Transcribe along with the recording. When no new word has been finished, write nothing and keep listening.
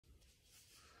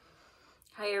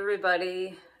Hi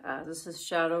everybody, this is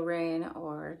Shadow Rain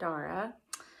or Dara.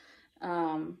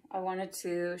 I wanted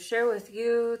to share with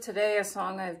you today a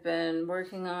song I've been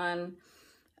working on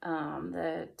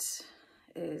that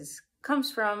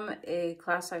comes from a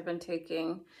class I've been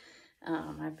taking.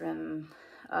 I've been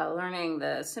learning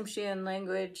the Tsimshian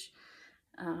language,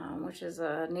 which is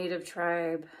a native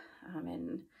tribe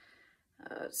in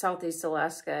Southeast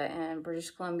Alaska and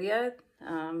British Columbia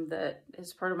that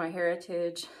is part of my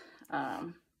heritage.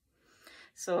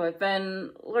 So I've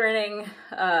been learning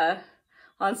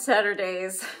on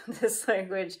Saturdays this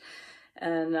language,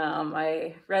 and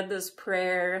I read this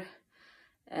prayer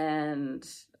and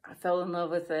I fell in love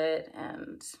with it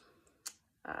and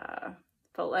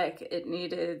felt like it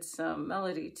needed some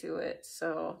melody to it.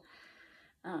 So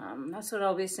that's what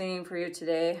I'll be singing for you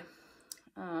today.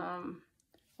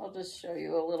 I'll just show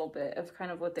you a little bit of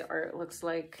kind of what the art looks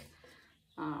like.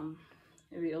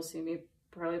 Maybe you'll see me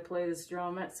probably play this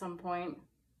drum at some point.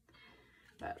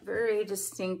 But very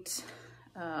distinct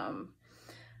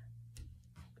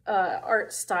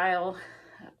art style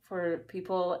for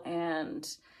people, and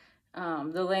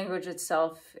the language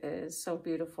itself is so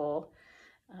beautiful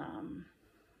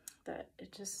that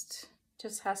it just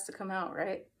has to come out,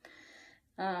 right?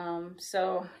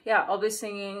 So yeah, I'll be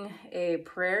singing a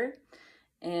prayer,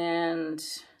 and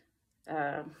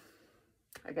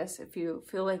I guess if you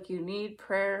feel like you need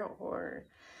prayer or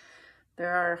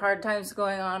there are hard times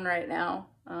going on right now,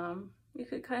 you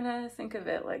could kind of think of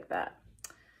it like that.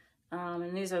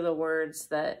 And these are the words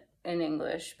that in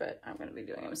English, but I'm going to be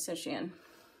doing them in Tsimshian,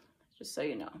 just so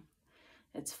you know.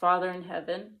 It's Father in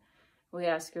heaven, we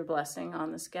ask your blessing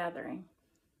on this gathering.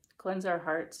 Cleanse our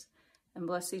hearts and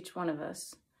bless each one of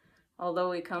us.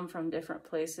 Although we come from different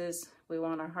places, we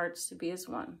want our hearts to be as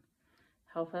one.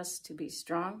 Help us to be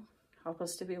strong. Help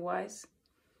us to be wise.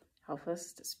 Help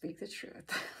us to speak the truth.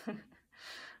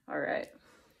 All right,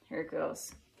 here it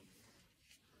goes.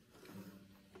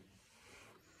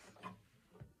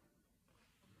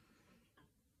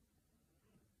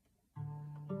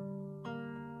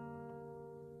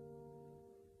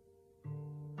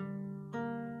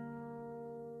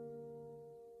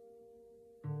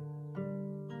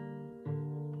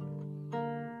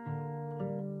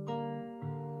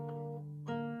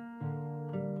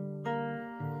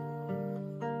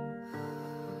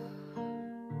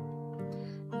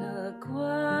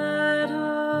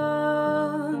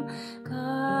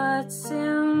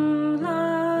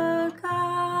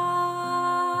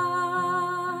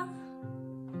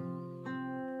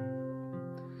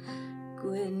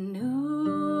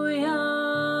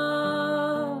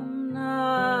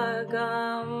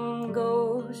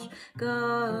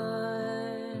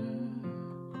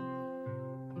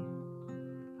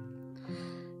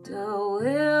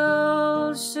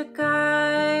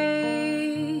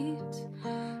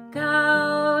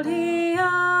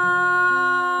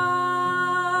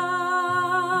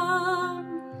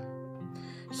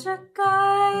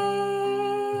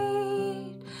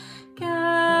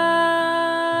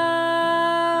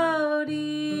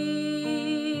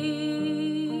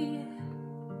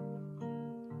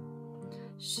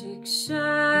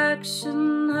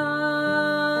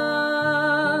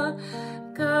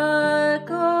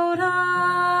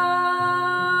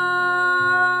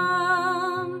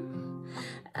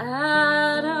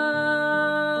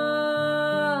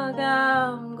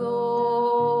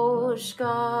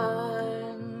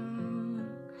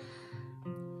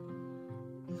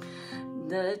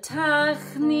 The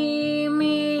Tachni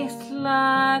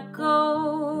Mithla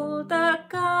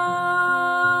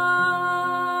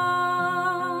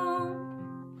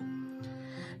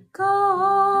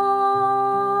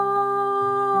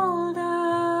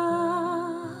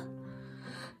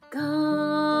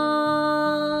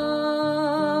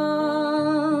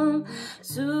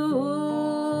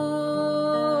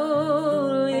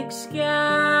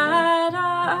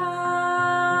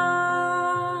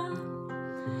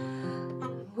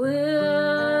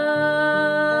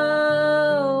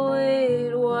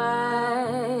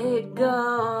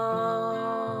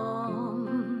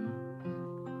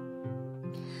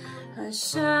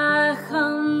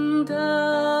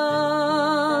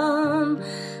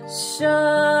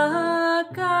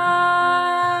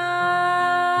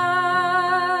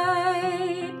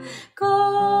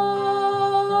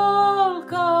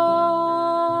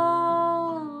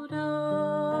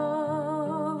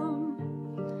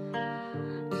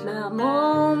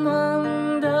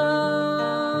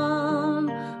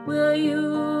will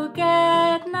you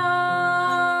get numb?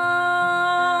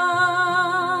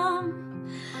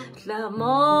 The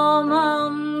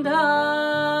moment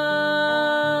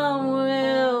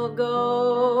will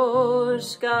go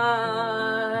sky.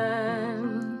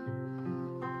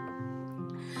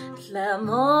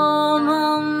 L'amor